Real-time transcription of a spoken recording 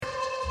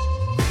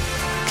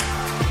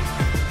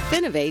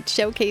Finovate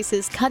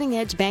showcases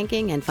cutting-edge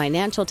banking and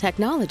financial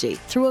technology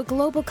through a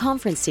global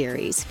conference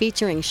series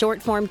featuring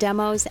short-form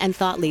demos and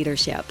thought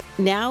leadership.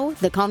 Now,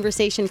 the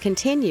conversation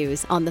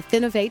continues on the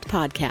Finovate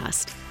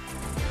podcast.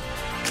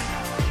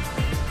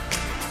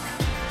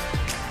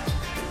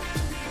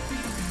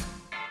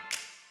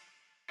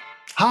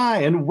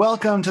 Hi, and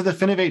welcome to the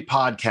Finovate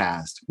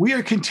podcast. We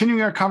are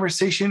continuing our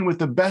conversation with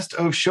the best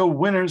of show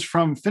winners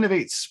from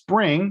Finovate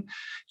Spring.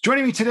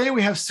 Joining me today,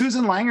 we have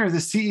Susan Langer, the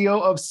CEO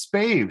of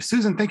Spave.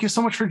 Susan, thank you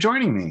so much for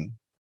joining me.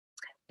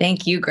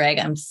 Thank you, Greg.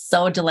 I'm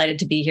so delighted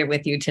to be here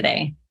with you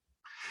today.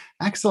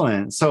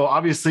 Excellent. So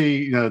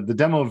obviously, the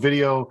demo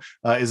video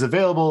is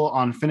available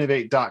on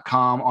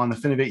finovate.com on the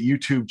Finovate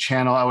YouTube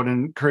channel. I would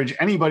encourage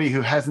anybody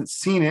who hasn't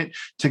seen it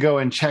to go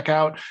and check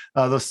out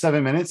those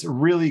 7 minutes.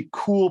 Really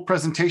cool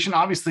presentation.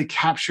 Obviously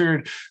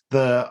captured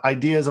the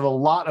ideas of a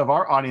lot of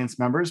our audience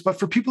members. But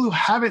for people who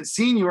haven't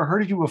seen you or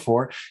heard of you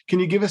before,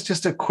 can you give us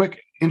just a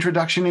quick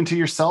introduction into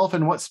yourself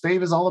and what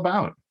Spave is all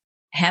about?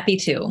 Happy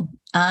to.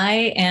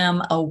 I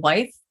am a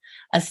wife,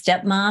 a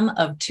stepmom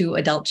of 2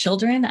 adult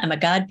children. I'm a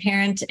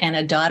godparent and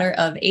a daughter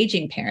of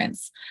aging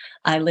parents.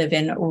 I live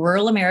in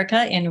rural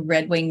America in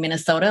Red Wing,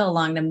 Minnesota,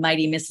 along the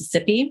mighty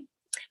Mississippi.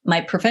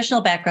 My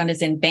professional background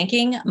is in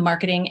banking,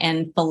 marketing,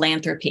 and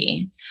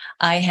philanthropy.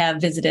 I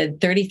have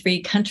visited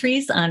 33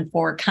 countries on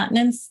 4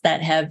 continents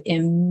that have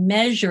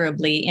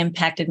immeasurably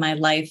impacted my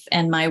life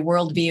and my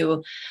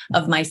worldview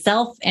of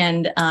myself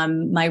and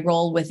my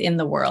role within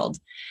the world.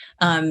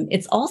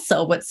 It's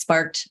also what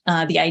sparked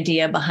the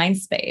idea behind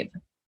Spave.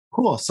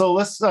 Cool. So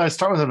let's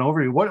start with an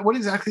overview. What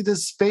exactly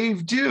does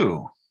Spave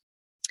do?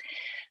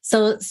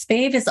 So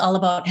Spave is all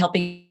about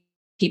helping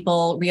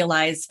people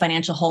realize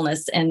financial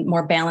wholeness and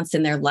more balance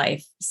in their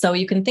life. So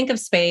you can think of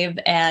Spave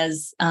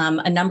as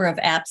a number of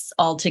apps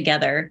all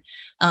together.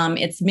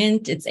 It's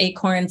Mint, it's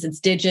Acorns,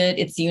 it's Digit,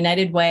 it's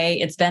United Way,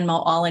 it's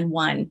Venmo, all in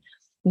one.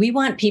 We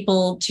want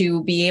people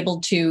to be able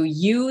to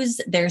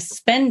use their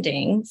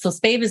spending. So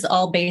Spave is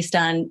all based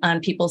on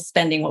people's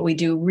spending, what we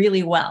do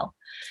really well.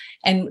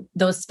 And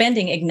those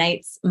spending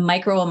ignites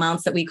micro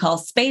amounts that we call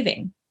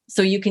spaving.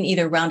 So you can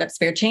either round up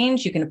spare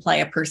change, you can apply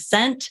a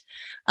percent,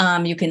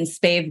 you can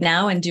spave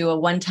now and do a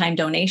one-time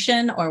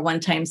donation or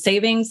one-time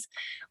savings.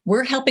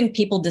 We're helping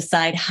people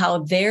decide how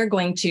they're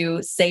going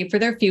to save for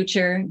their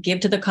future, give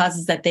to the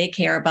causes that they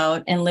care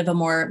about, and live a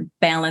more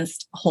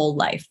balanced whole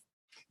life.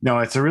 No,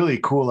 it's a really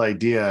cool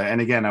idea. And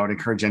again, I would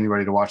encourage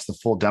anybody to watch the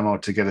full demo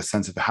to get a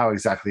sense of how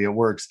exactly it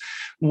works.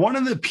 One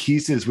of the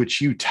pieces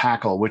which you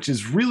tackle, which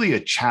is really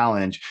a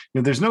challenge,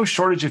 there's no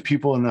shortage of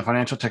people in the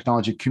financial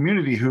technology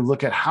community who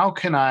look at how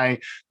can I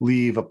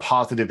leave a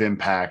positive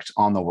impact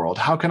on the world?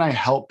 How can I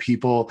help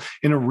people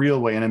in a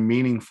real way, in a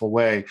meaningful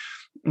way?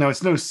 Now,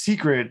 it's no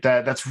secret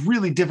that that's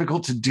really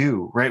difficult to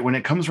do, right? When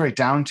it comes right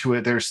down to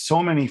it, there's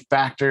so many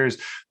factors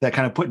that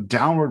kind of put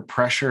downward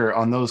pressure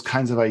on those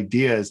kinds of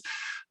ideas.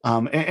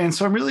 And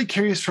so I'm really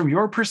curious from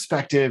your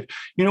perspective,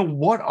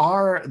 what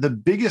are the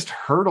biggest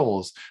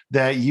hurdles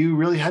that you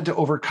really had to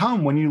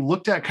overcome when you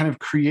looked at kind of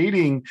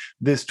creating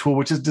this tool,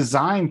 which is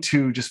designed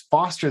to just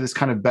foster this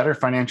kind of better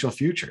financial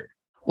future?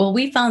 Well,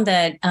 we found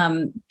that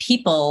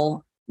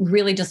people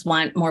really just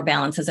want more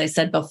balance, as I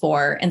said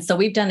before. And so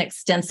we've done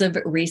extensive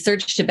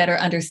research to better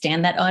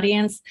understand that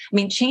audience. I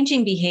mean,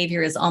 changing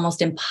behavior is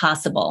almost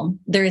impossible.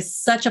 There is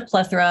such a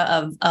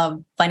plethora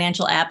of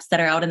financial apps that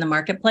are out in the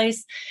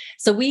marketplace.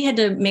 So we had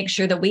to make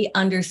sure that we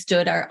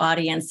understood our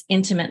audience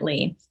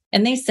intimately.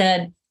 And they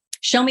said,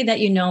 show me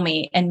that you know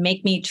me and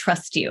make me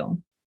trust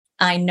you.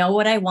 I know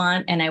what I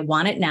want and I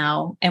want it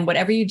now. And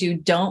whatever you do,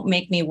 don't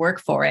make me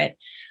work for it.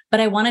 But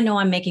I want to know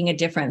I'm making a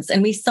difference.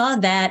 And we saw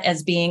that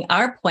as being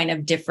our point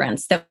of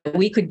difference that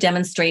we could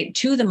demonstrate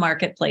to the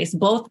marketplace,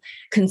 both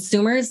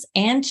consumers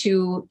and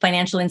to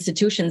financial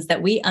institutions,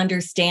 that we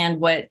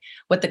understand what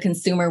the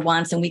consumer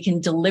wants and we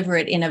can deliver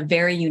it in a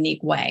very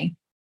unique way.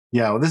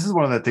 Yeah, well, this is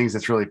one of the things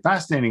that's really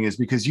fascinating is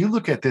because you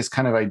look at this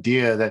kind of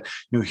idea that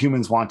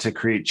humans want to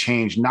create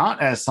change,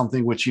 not as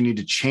something which you need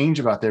to change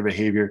about their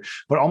behavior,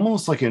 but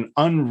almost like an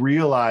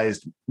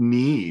unrealized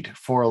need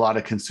for a lot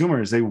of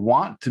consumers. They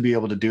want to be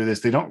able to do this.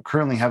 They don't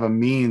currently have a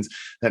means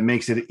that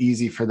makes it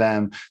easy for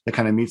them, that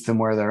kind of meets them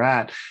where they're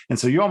at. And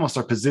so you almost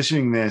are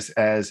positioning this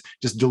as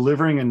just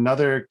delivering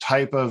another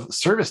type of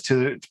service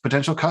to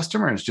potential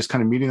customers, just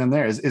kind of meeting them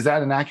there. Is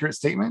that an accurate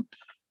statement?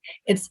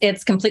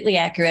 It's completely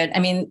accurate. I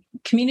mean,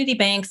 community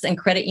banks and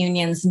credit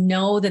unions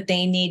know that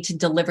they need to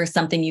deliver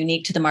something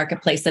unique to the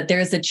marketplace, that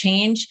there's a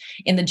change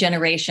in the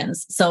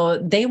generations. So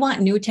they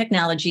want new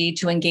technology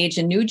to engage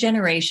a new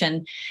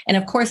generation and,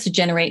 of course, to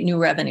generate new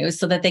revenues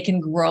so that they can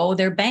grow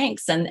their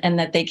banks and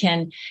that they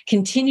can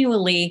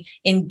continually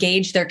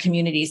engage their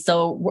communities.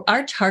 So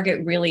our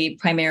target really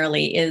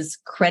primarily is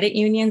credit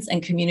unions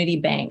and community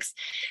banks.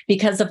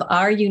 Because of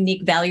our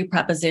unique value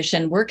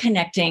proposition, we're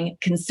connecting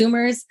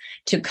consumers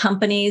to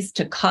companies,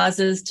 to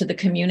causes, to the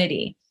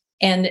community.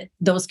 And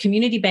those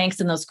community banks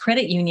and those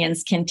credit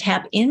unions can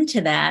tap into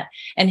that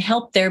and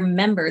help their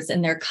members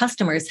and their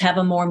customers have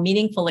a more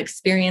meaningful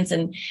experience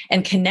and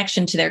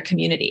connection to their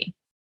community.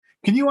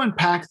 Can you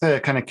unpack the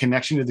kind of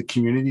connection to the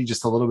community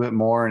just a little bit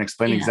more and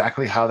explain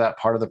exactly how that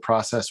part of the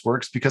process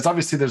works? Because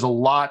obviously there's a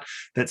lot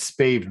that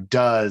Spave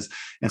does.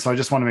 And so I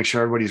just want to make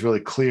sure everybody's really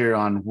clear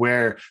on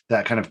where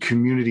that kind of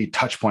community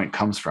touch point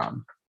comes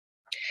from.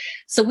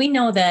 So we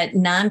know that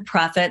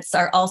nonprofits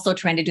are also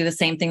trying to do the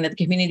same thing that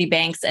the community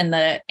banks and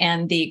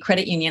the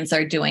credit unions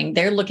are doing.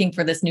 They're looking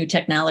for this new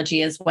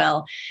technology as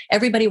well.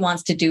 Everybody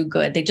wants to do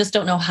good. They just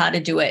don't know how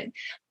to do it.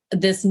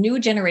 This new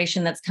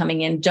generation that's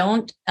coming in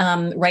don't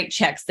write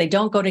checks. They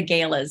don't go to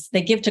galas.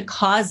 They give to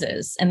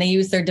causes, and they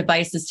use their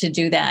devices to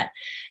do that.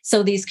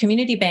 So these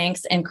community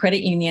banks and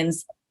credit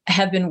unions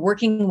have been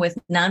working with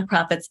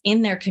nonprofits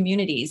in their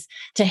communities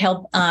to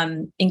help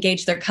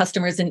engage their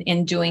customers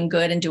in doing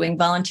good and doing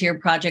volunteer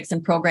projects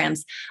and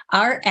programs.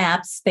 Our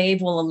app,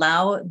 Spave, will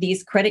allow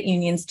these credit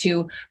unions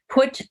to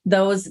put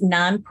those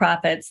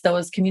nonprofits,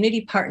 those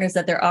community partners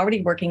that they're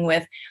already working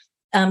with,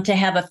 to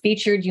have a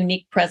featured,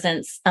 unique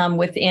presence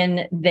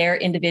within their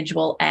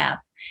individual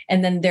app.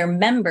 And then their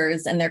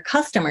members and their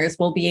customers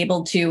will be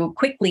able to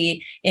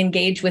quickly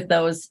engage with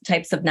those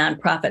types of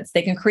nonprofits.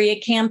 They can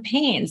create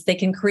campaigns. They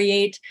can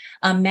create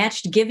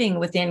matched giving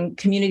within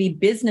community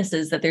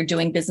businesses that they're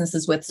doing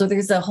businesses with. So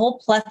there's a whole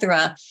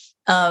plethora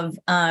of,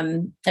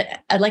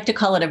 I'd like to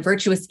call it a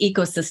virtuous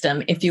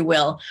ecosystem, if you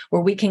will,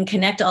 where we can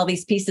connect all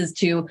these pieces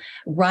to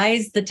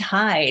rise the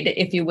tide,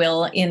 if you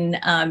will, in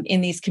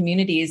these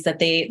communities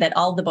that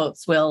all the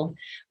boats will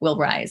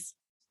rise.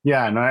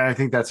 Yeah, and I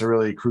think that's a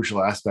really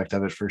crucial aspect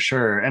of it for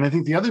sure. And I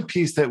think the other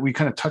piece that we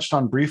kind of touched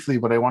on briefly,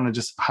 but I want to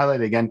just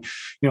highlight again,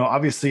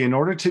 obviously in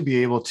order to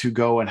be able to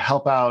go and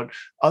help out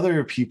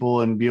other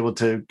people and be able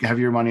to have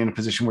your money in a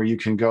position where you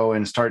can go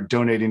and start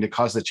donating to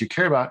causes that you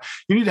care about,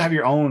 you need to have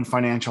your own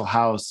financial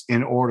house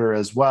in order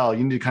as well.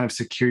 You need to kind of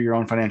secure your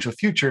own financial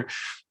future.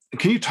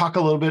 Can you talk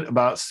a little bit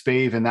about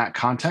Spave in that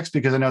context?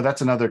 Because I know that's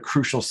another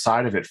crucial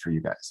side of it for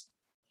you guys.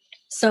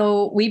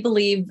 So we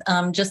believe,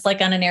 just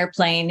like on an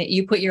airplane,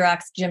 you put your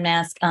oxygen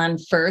mask on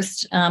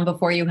first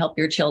before you help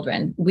your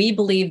children. We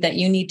believe that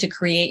you need to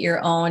create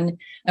your own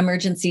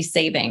emergency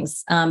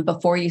savings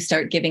before you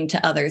start giving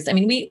to others. I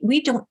mean,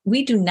 we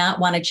do not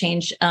want to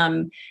change.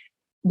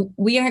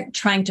 We aren't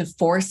trying to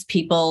force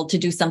people to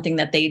do something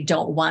that they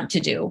don't want to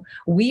do.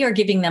 We are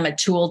giving them a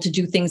tool to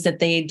do things that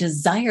they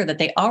desire, that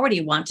they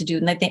already want to do,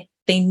 and that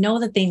they know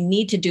that they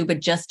need to do,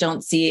 but just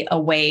don't see a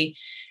way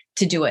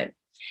to do it.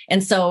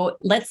 And so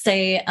let's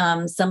say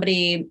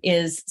somebody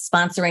is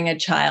sponsoring a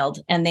child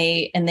and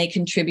they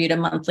contribute a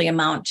monthly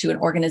amount to an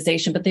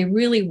organization, but they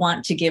really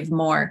want to give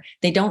more.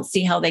 They don't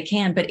see how they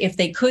can, but if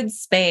they could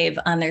Spave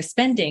on their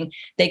spending,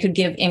 they could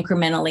give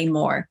incrementally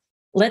more.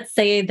 Let's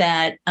say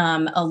that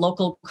a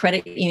local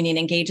credit union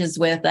engages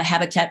with a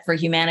Habitat for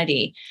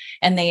Humanity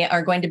and they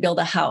are going to build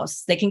a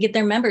house. They can get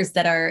their members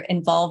that are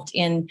involved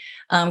in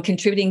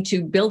contributing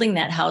to building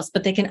that house,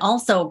 but they can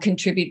also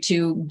contribute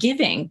to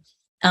giving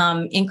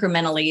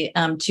incrementally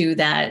to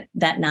that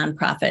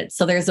nonprofit.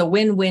 So there's a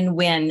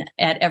win-win-win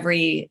at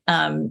every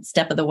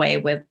step of the way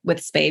with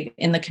Spave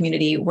in the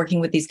community, working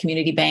with these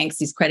community banks,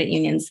 these credit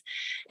unions,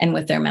 and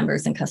with their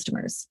members and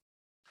customers.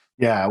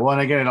 Yeah, well,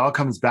 and again, it all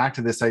comes back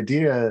to this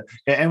idea.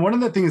 And one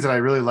of the things that I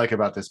really like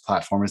about this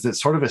platform is that it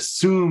sort of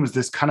assumes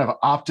this kind of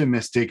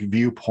optimistic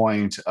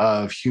viewpoint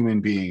of human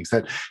beings,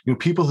 that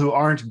people who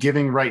aren't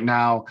giving right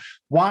now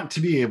want to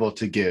be able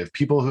to give.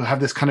 People who have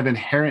this kind of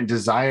inherent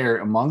desire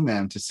among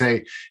them to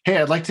say, "Hey,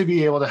 I'd like to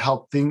be able to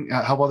help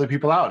other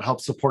people out,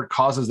 help support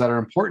causes that are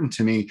important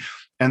to me."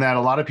 And that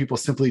a lot of people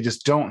simply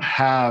just don't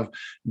have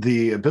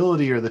the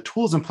ability or the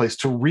tools in place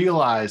to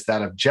realize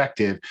that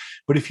objective.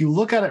 But if you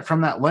look at it from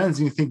that lens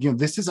and you think,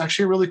 this is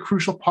actually a really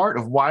crucial part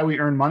of why we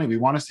earn money. We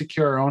want to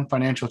secure our own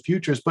financial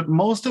futures. But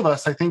most of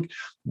us, I think,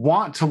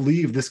 want to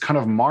leave this kind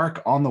of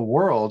mark on the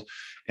world.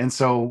 And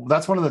so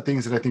that's one of the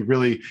things that I think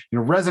really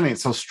resonates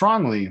so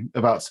strongly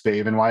about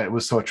Spave and why it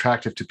was so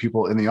attractive to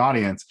people in the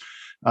audience.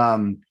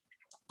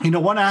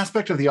 One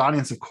aspect of the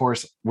audience, of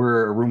course,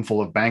 we're a room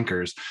full of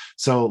bankers.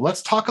 So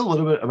let's talk a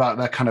little bit about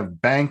that kind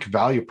of bank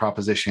value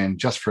proposition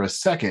just for a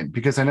second,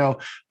 because I know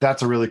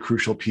that's a really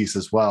crucial piece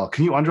as well.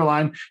 Can you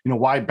underline,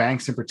 why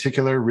banks in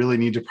particular really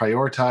need to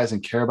prioritize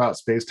and care about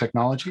Spave's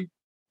technology?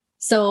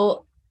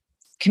 So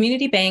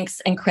community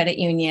banks and credit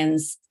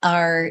unions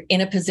are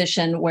in a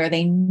position where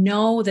they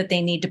know that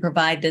they need to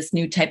provide this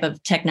new type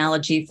of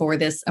technology for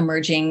this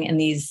emerging and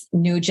these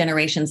new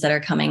generations that are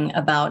coming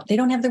about. They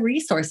don't have the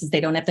resources. They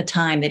don't have the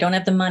time. They don't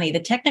have the money, the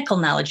technical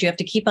knowledge. You have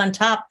to keep on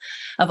top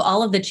of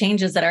all of the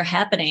changes that are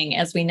happening,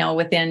 as we know,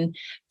 within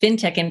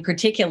fintech in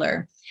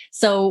particular.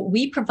 So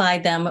we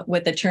provide them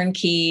with a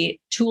turnkey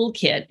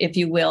toolkit, if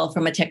you will,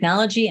 from a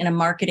technology and a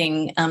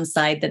marketing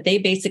side that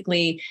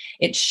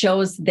it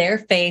shows their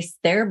face,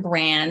 their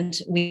brand.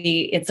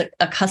 It's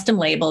a custom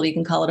label. You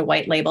can call it a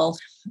white label,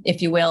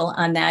 if you will,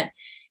 on that.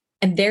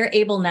 And they're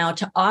able now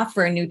to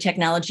offer new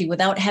technology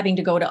without having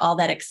to go to all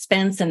that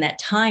expense and that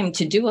time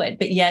to do it,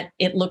 but yet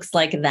it looks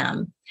like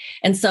them.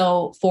 And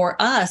so for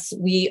us,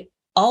 we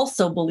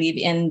also believe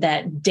in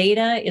that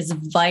data is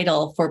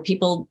vital for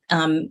people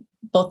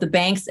both the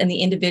banks and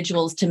the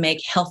individuals to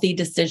make healthy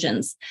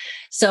decisions.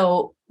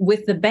 So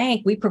with the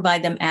bank, we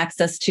provide them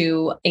access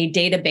to a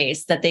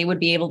database that they would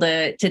be able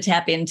to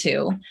tap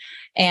into.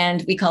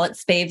 And we call it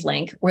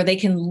SpaveLink, where they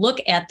can look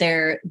at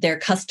their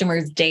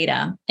customers'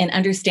 data and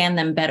understand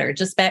them better.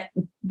 Just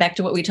back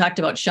to what we talked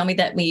about. Show me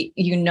that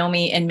you know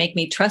me and make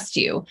me trust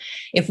you.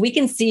 If we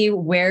can see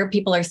where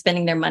people are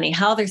spending their money,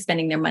 how they're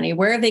spending their money,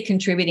 where are they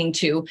contributing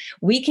to,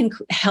 we can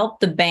help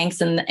the banks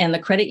and the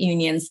credit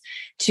unions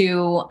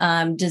to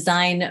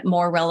design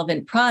more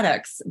relevant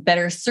products,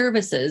 better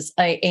services,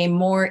 a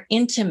more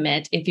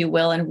intimate, if you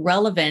will, and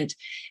relevant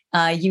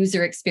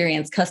user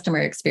experience, customer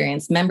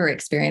experience, member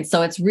experience.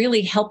 So it's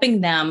really helping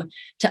them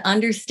to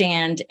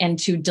understand and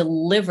to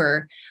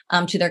deliver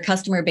to their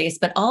customer base,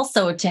 but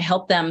also to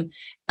help them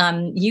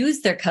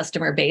use their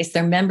customer base,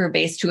 their member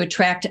base, to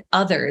attract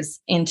others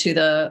into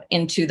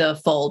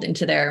the fold,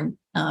 into their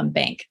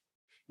bank.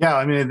 Yeah,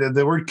 I mean,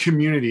 the word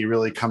community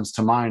really comes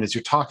to mind as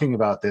you're talking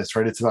about this,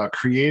 right? It's about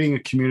creating a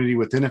community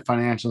within a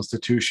financial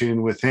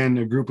institution, within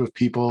a group of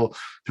people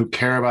who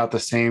care about the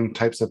same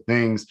types of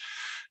things.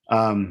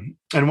 And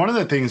one of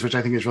the things which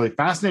I think is really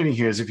fascinating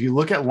here is if you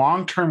look at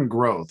long-term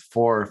growth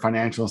for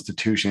financial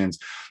institutions,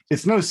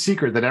 it's no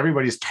secret that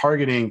everybody's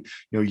targeting,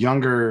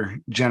 younger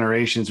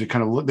generations. We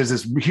kind of look, there's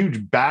this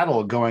huge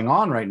battle going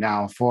on right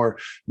now for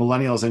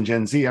millennials and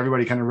Gen Z.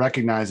 Everybody kind of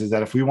recognizes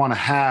that if we want to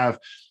have,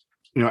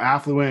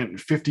 affluent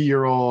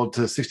 50-year-old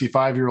to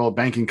 65-year-old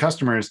banking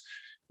customers,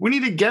 we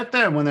need to get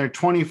them when they're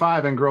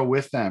 25 and grow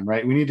with them,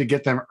 right? We need to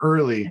get them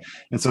early.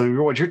 And so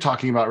what you're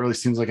talking about really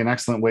seems like an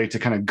excellent way to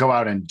kind of go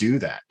out and do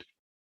that.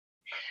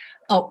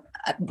 Oh,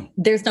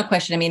 there's no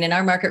question. I mean, in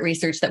our market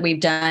research that we've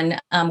done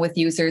with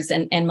users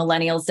and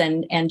millennials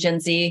and Gen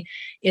Z,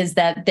 is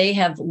that they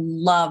have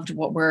loved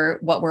what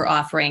we're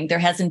offering. There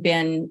hasn't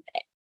been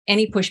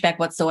any pushback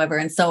whatsoever.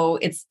 And so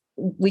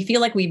we feel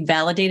like we've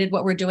validated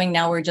what we're doing.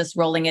 Now we're just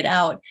rolling it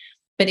out.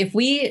 But if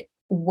we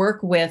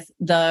work with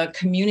the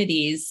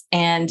communities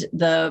and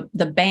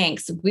the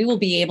banks, we will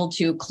be able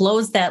to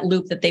close that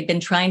loop that they've been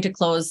trying to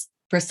close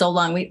for so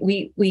long.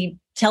 We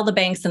tell the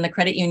banks and the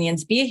credit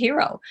unions, be a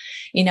hero.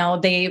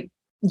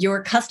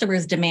 Your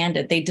customers demand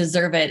it, they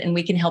deserve it, and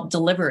we can help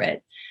deliver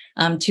it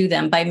to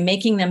them by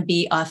making them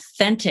be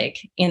authentic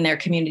in their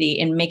community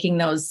and making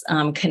those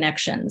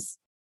connections.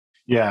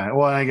 Yeah.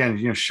 Well,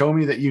 again, show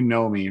me that you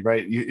know me,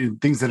 right?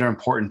 Things that are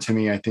important to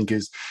me, I think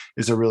is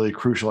a really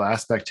crucial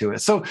aspect to it.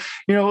 So,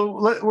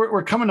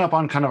 we're coming up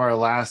on kind of our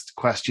last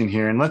question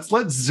here, and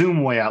let's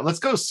zoom way out. Let's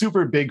go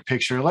super big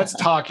picture. Let's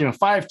talk,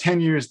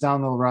 5-10 years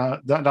down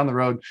the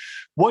road.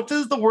 What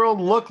does the world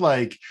look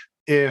like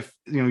if,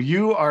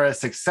 you are as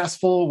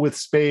successful with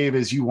Spave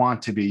as you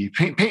want to be?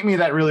 Paint me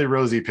that really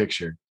rosy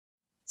picture.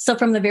 So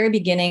from the very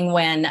beginning,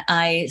 when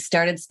I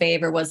started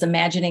Spave or was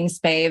imagining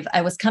Spave,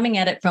 I was coming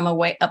at it from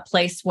a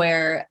place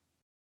where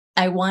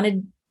I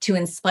wanted to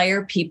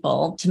inspire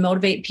people, to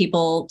motivate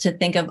people to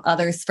think of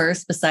others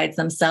first besides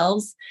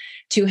themselves,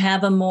 to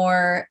have a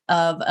more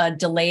of a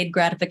delayed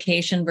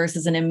gratification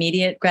versus an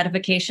immediate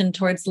gratification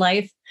towards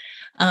life.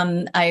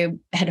 I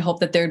had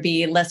hoped that there'd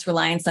be less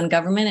reliance on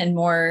government and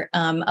more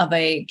of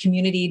a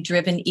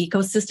community-driven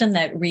ecosystem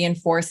that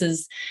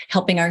reinforces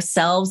helping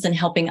ourselves and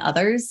helping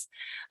others.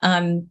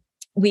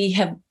 We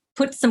have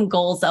put some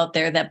goals out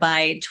there that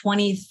by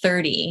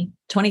 2030,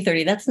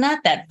 that's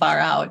not that far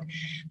out,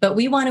 but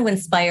we want to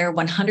inspire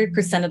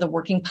 100% of the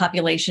working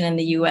population in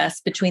the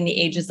US between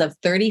the ages of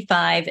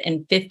 35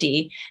 and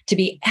 50 to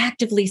be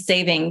actively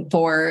saving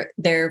for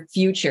their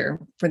future,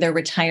 for their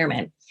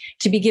retirement,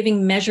 to be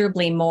giving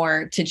measurably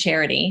more to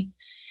charity.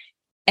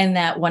 And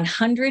that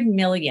 100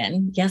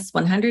 million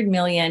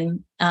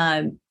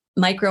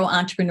micro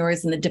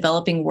entrepreneurs in the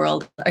developing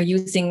world are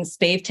using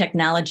Spave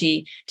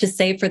technology to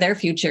save for their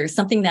future,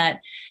 something that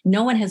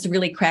no one has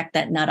really cracked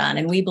that nut on.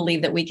 And we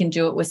believe that we can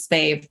do it with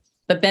Spave.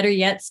 But better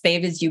yet,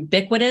 Spave is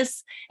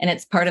ubiquitous and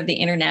it's part of the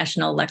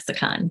international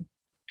lexicon.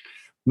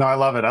 No, I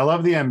love it. I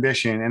love the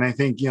ambition. And I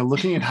think,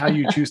 looking at how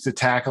you choose to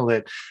tackle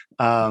it,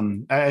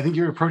 I think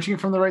you're approaching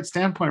it from the right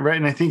standpoint, right?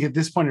 And I think at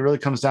this point, it really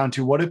comes down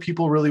to what do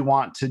people really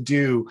want to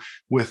do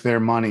with their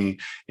money?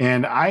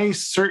 And I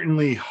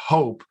certainly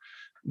hope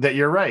that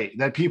you're right,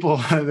 that people,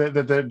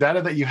 that the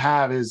data that you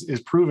have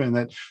is proven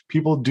that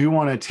people do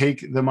want to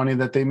take the money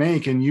that they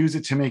make and use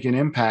it to make an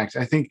impact.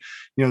 I think,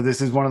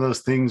 this is one of those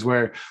things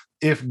where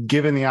if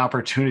given the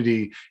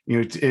opportunity,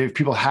 if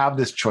people have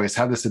this choice,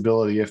 have this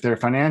ability, if their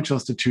financial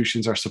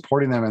institutions are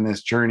supporting them in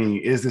this journey,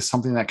 is this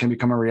something that can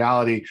become a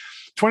reality?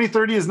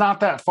 2030 is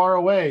not that far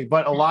away,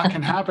 but a lot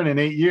can happen in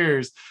 8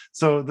 years.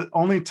 So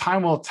only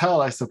time will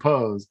tell, I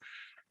suppose.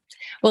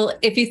 Well,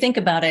 if you think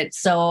about it,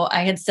 so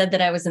I had said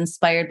that I was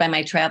inspired by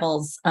my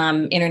travels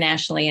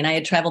internationally, and I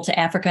had traveled to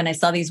Africa, and I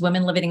saw these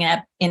women living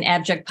in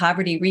abject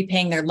poverty,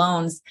 repaying their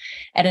loans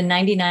at a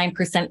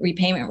 99%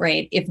 repayment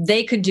rate. If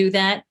they could do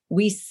that,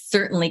 we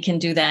certainly can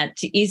do that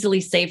to easily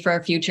save for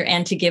our future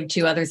and to give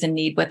to others in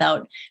need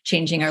without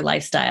changing our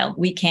lifestyle.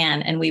 We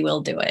can, and we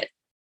will do it.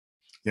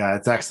 Yeah,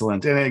 it's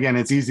excellent. And again,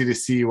 it's easy to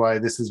see why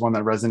this is one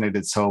that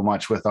resonated so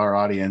much with our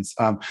audience.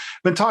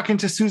 Been talking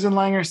to Susan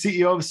Langer,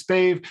 CEO of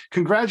Spave.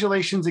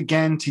 Congratulations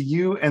again to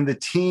you and the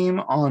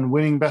team on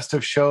winning Best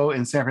of Show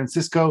in San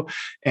Francisco.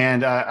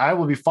 And I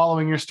will be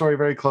following your story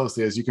very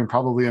closely, as you can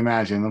probably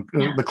imagine.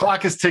 The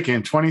clock is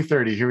ticking,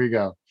 2030. Here we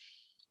go.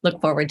 Look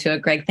forward to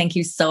it, Greg. Thank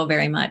you so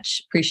very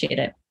much. Appreciate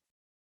it.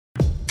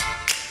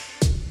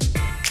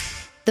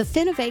 The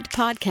Finovate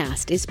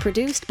podcast is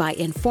produced by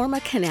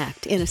Informa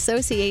Connect in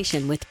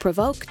association with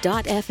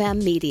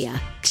Provoke.fm Media.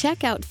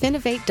 Check out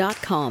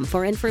Finovate.com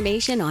for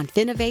information on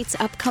Finovate's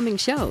upcoming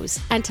shows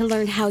and to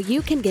learn how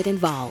you can get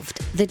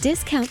involved. The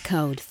discount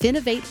code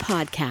Finovate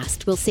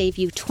Podcast will save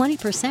you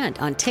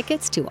 20% on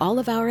tickets to all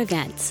of our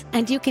events.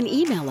 And you can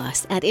email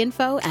us at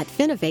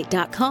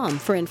info@finovate.com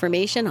for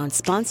information on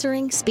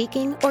sponsoring,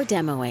 speaking, or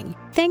demoing.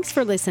 Thanks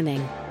for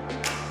listening.